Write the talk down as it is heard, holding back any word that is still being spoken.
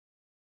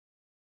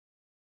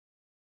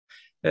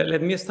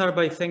Let me start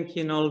by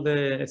thanking all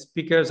the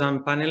speakers and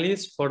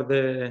panelists for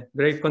the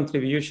great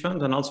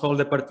contributions, and also all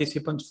the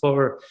participants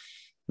for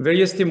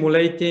very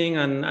stimulating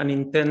and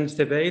intense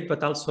debate,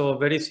 but also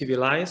very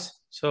civilized.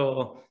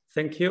 So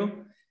thank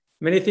you.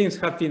 Many things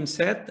have been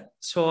said.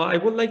 So I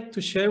would like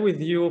to share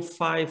with you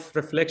 5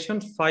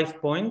 reflections,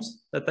 5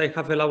 points that I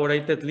have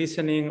elaborated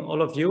listening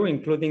all of you,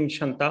 including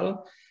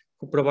Chantal,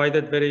 who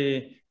provided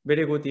very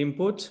good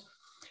input.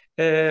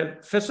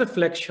 First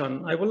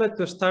reflection, I would like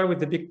to start with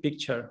the big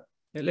picture.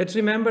 Let's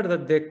remember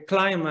that the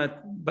climate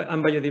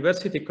and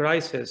biodiversity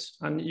crisis,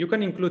 and you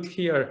can include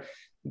here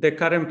the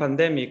current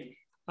pandemic,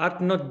 are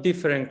not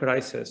different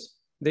crises.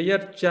 They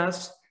are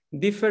just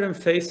different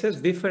phases,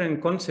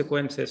 different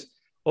consequences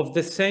of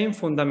the same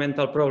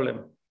fundamental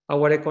problem,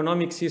 our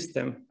economic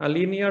system, a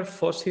linear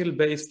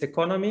fossil-based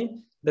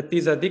economy that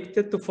is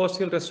addicted to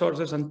fossil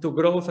resources and to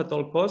growth at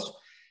all costs,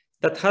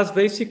 that has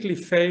basically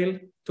failed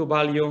to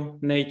value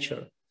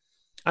nature.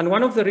 And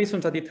one of the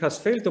reasons that it has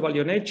failed to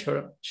value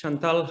nature,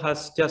 Chantal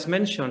has just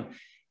mentioned,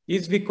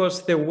 is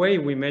because the way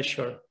we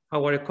measure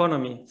our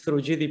economy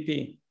through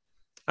GDP.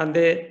 And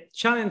the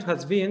challenge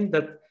has been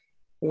that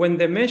when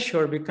the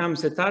measure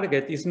becomes the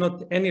target, it's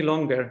not any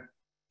longer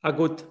a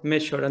good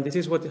measure. And this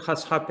is what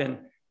has happened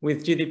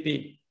with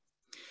GDP.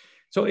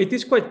 So it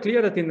is quite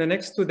clear that in the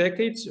next 2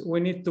 decades, we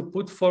need to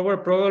put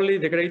forward probably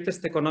the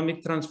greatest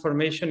economic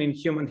transformation in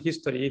human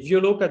history. If you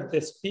look at the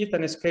speed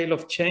and scale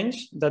of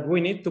change that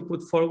we need to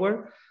put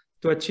forward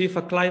to achieve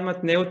a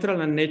climate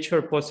neutral and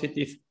nature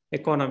positive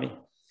economy.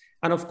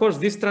 And of course,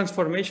 this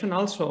transformation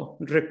also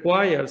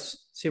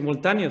requires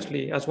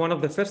simultaneously, as one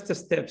of the first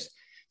steps,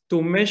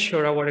 to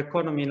measure our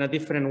economy in a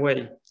different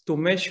way, to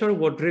measure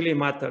what really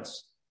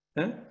matters.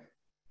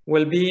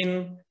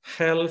 Well-being,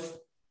 health,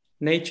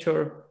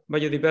 nature,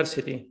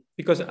 biodiversity,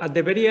 because at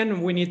the very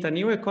end, we need a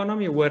new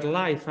economy where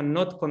life and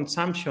not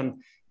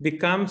consumption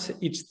becomes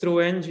its true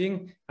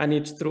engine and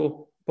its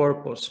true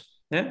purpose.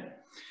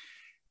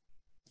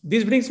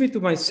 This brings me to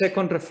my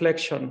second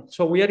reflection.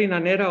 So we are in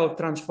an era of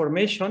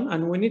transformation,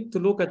 and we need to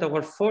look at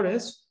our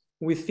forests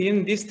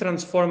within this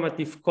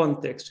transformative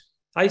context.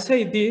 I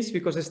say this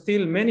because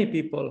still many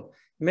people,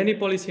 many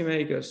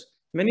policymakers,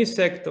 many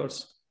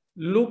sectors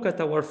look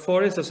at our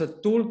forests as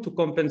a tool to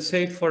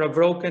compensate for a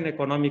broken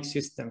economic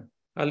system,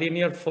 a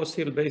linear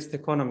fossil-based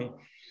economy.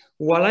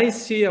 While I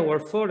see our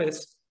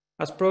forests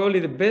as probably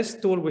the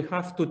best tool we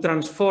have to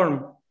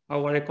transform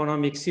our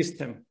economic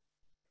system.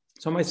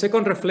 So my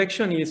second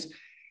reflection is,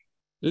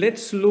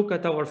 let's look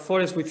at our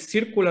forests with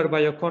circular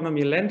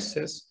bioeconomy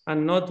lenses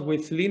and not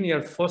with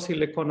linear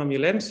fossil economy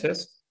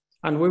lenses,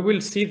 and we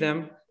will see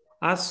them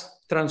as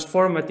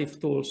transformative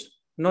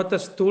tools, not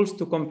as tools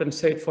to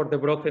compensate for the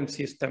broken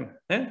system,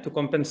 to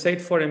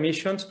compensate for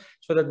emissions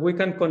so that we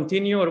can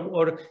continue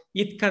or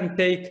it can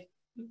take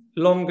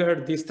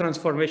longer this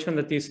transformation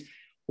that is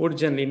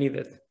urgently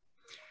needed.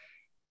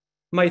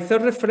 My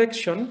third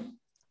reflection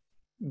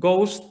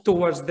goes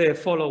towards the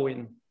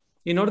following.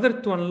 In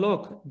order to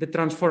unlock the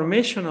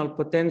transformational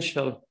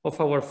potential of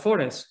our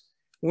forests,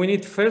 we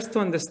need first to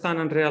understand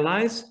and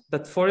realize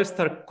that forests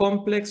are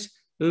complex,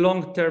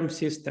 long-term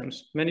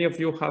systems. Many of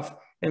you have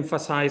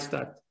emphasized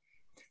that.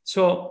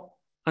 So,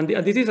 and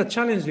this is a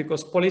challenge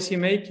because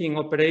policymaking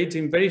operates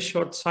in very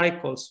short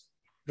cycles,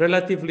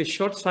 relatively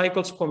short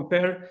cycles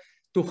compared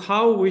to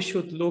how we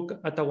should look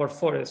at our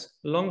forests,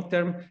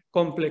 long-term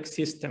complex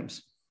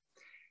systems.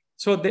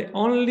 So the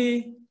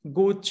only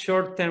good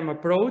short-term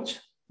approach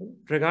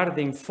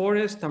regarding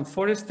forest and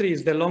forestry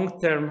is the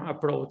long-term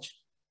approach.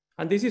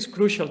 And this is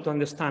crucial to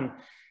understand.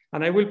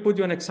 And I will put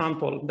you an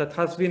example that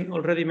has been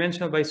already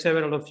mentioned by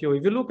several of you.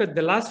 If you look at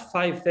the last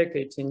 5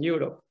 decades in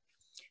Europe,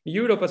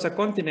 Europe as a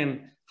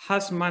continent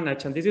has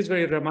managed, and this is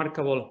very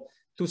remarkable,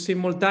 to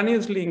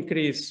simultaneously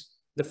increase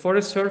the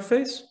forest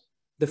surface,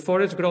 the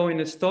forest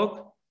growing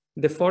stock,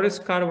 the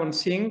forest carbon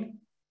sink,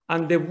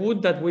 and the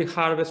wood that we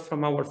harvest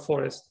from our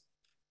forest.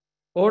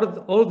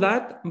 All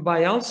that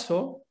by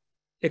also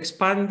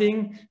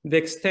expanding the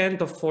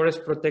extent of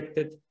forest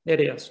protected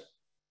areas.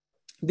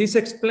 This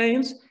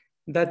explains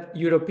that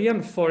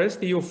European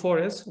forests, EU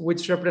forests,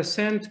 which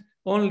represent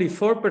only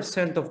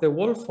 4% of the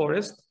world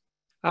forest,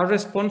 are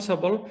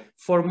responsible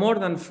for more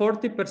than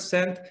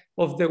 40%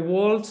 of the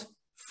world's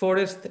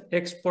forest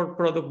export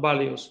product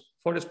values,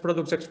 forest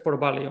products export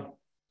value.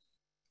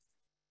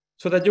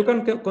 So that you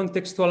can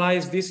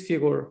contextualize this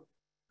figure,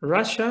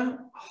 Russia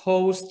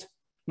hosts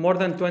more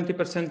than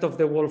 20% of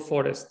the world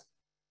forest,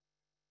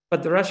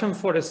 but the Russian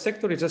forest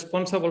sector is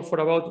responsible for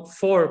about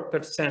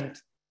 4%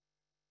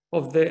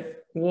 of the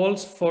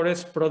world's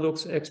forest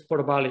products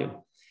export value.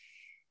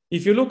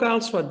 If you look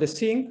also at the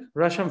sink,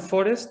 Russian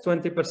forests,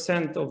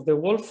 20% of the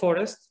world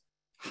forest,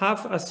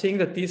 have a sink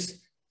that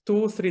is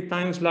 2-3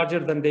 times larger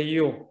than the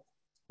EU,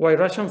 while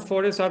Russian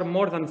forests are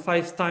more than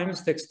 5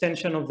 times the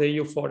extension of the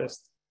EU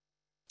forest.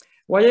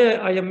 Why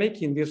I am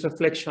making this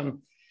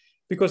reflection?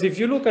 Because if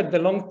you look at the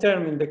long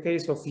term in the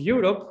case of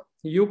Europe,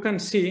 you can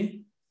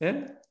see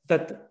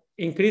that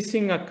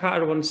increasing a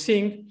carbon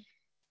sink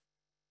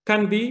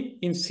can be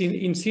in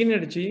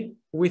synergy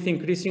with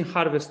increasing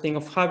harvesting,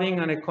 of having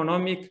an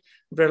economic,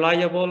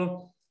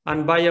 reliable,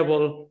 and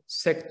viable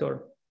sector.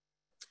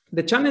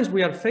 The challenge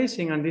we are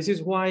facing, and this is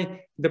why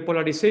the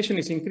polarization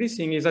is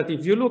increasing, is that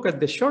if you look at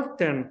the short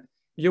term,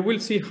 you will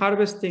see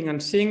harvesting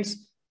and sinks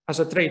as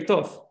a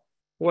trade-off.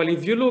 Well,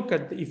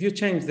 if you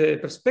change the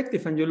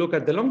perspective and you look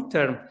at the long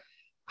term,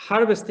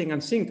 harvesting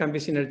and sink can be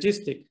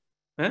synergistic.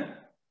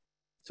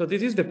 So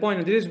this is the point,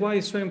 and this is why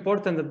it's so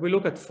important that we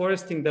look at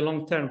forest in the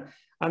long term.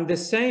 And the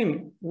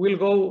same will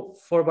go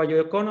for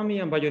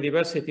bioeconomy and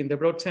biodiversity in the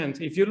broad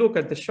sense. If you look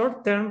at the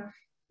short term,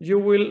 you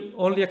will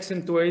only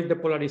accentuate the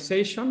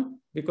polarization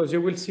because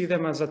you will see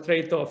them as a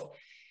trade-off.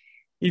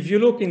 If you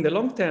look in the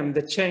long term,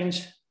 the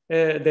change,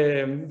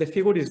 the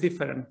figure is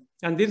different.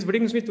 And this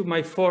brings me to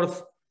my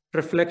fourth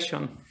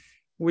reflection,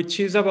 which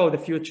is about the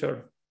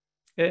future.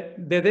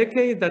 The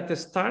decade that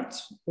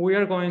starts, we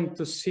are going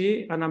to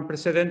see an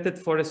unprecedented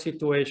forest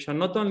situation,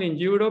 not only in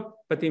Europe,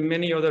 but in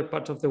many other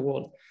parts of the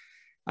world.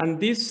 And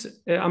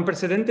this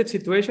unprecedented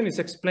situation is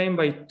explained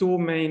by two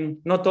main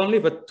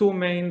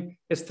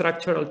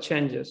structural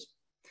changes.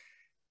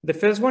 The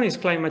first one is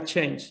climate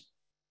change.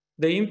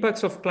 The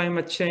impacts of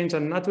climate change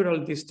and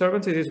natural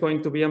disturbances is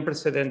going to be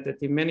unprecedented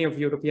in many of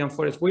European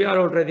forests. We are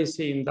already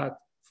seeing that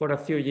for a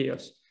few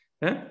years.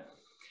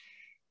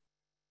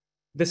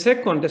 The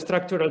second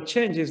structural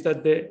change is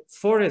that the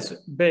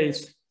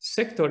forest-based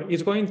sector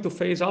is going to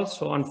face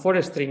also, and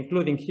forestry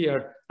including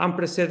here,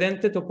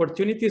 unprecedented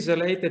opportunities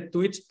related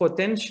to its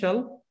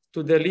potential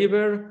to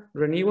deliver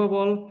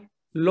renewable,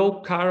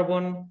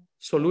 low-carbon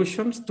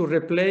solutions to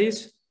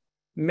replace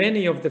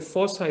many of the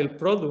fossil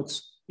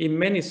products in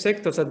many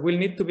sectors that will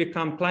need to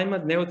become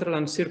climate neutral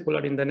and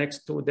circular in the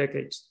next 2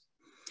 decades.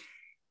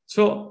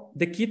 So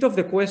the key of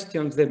the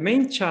questions, the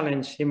main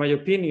challenge, in my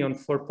opinion,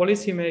 for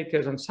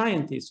policymakers and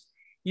scientists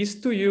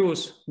is to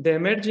use the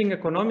emerging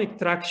economic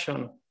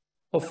traction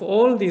of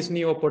all these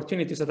new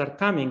opportunities that are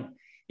coming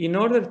in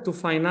order to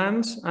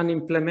finance and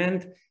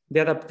implement the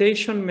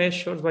adaptation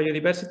measures,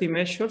 biodiversity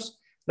measures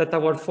that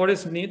our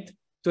forests need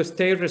to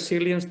stay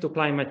resilient to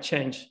climate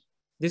change.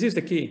 This is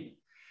the key.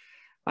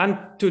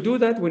 And to do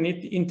that, we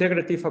need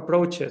integrative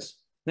approaches.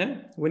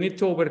 We need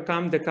to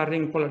overcome the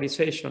current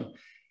polarization.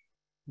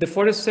 The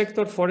forest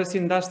sector, forest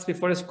industry,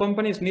 forest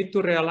companies need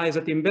to realize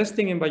that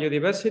investing in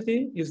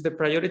biodiversity is the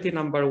priority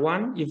number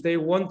one if they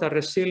want a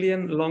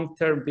resilient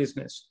long-term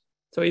business.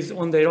 So it's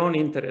on their own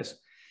interest.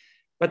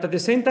 But at the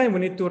same time, we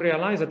need to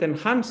realize that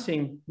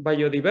enhancing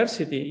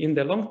biodiversity in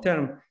the long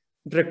term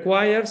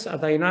requires a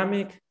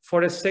dynamic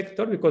forest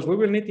sector because we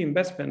will need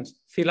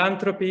investments.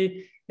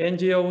 Philanthropy,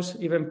 NGOs,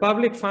 even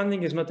public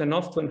funding is not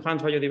enough to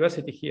enhance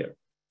biodiversity here.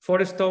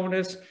 Forest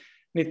owners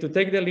need to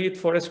take the lead,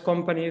 forest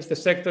companies, the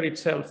sector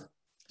itself.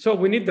 So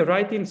we need the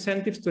right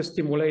incentives to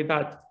stimulate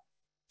that.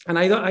 And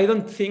I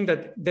don't think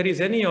that there is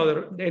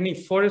any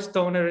forest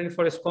owner, any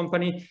forest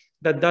company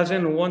that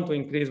doesn't want to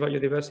increase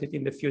biodiversity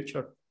in the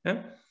future.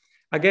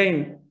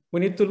 Again, we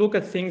need to look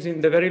at things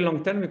in the very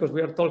long term because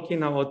we are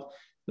talking about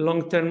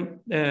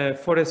long-term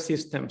forest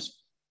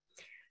systems.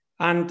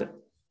 And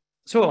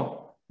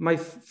so my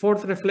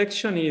fourth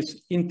reflection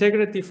is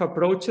integrative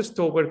approaches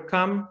to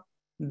overcome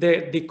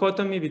the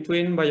dichotomy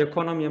between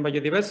bioeconomy and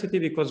biodiversity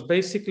because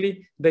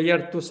basically they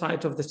are two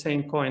sides of the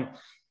same coin.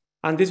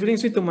 And this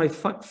brings me to my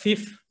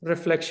fifth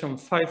reflection,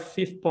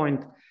 fifth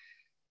point.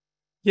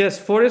 Yes,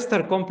 forests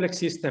are complex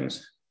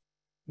systems,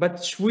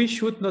 but we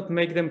should not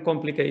make them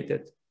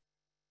complicated.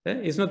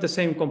 It's not the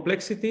same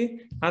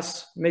complexity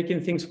as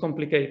making things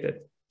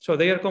complicated. So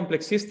they are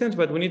complex systems,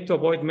 but we need to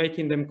avoid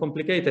making them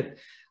complicated.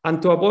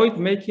 And to avoid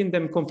making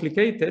them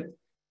complicated,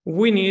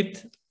 we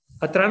need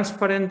a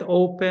transparent,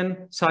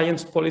 open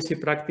science policy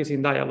practice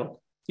in dialogue.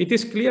 It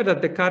is clear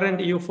that the current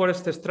EU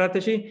forest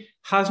strategy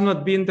has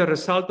not been the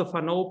result of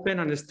an open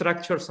and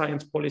structured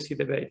science policy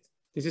debate.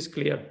 This is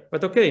clear,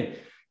 but okay,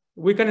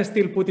 we can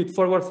still put it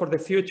forward for the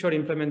future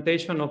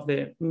implementation of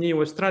the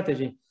new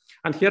strategy.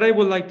 And here I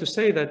would like to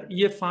say that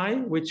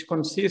EFI, which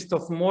consists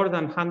of more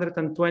than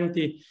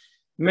 120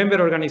 member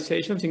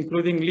organizations,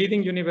 including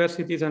leading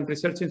universities and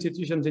research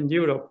institutions in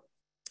Europe,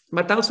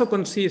 but also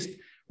consists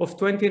of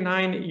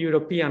 29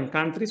 European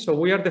countries, so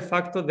we are de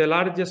facto the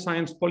largest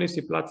science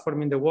policy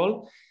platform in the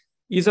world,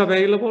 is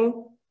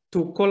available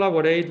to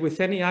collaborate with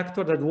any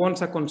actor that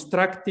wants a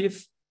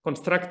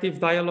constructive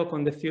dialogue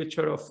on the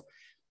future of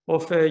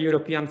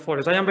European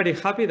forests. I am very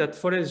happy that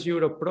Forest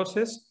Europe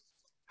process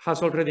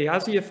has already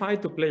asked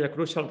EFI to play a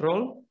crucial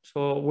role.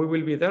 So we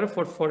will be there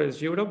for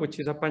Forest Europe, which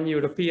is a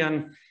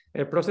pan-European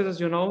process, as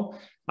you know.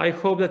 I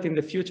hope that in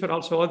the future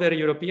also other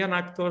European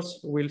actors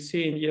will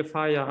see in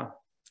EFI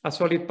a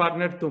solid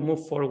partner to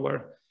move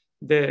forward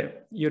the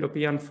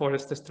European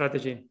forest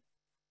strategy.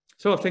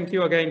 So thank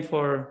you again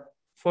for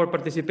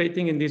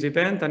participating in this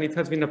event, and it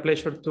has been a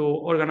pleasure to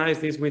organize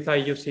this with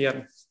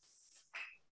IUCN.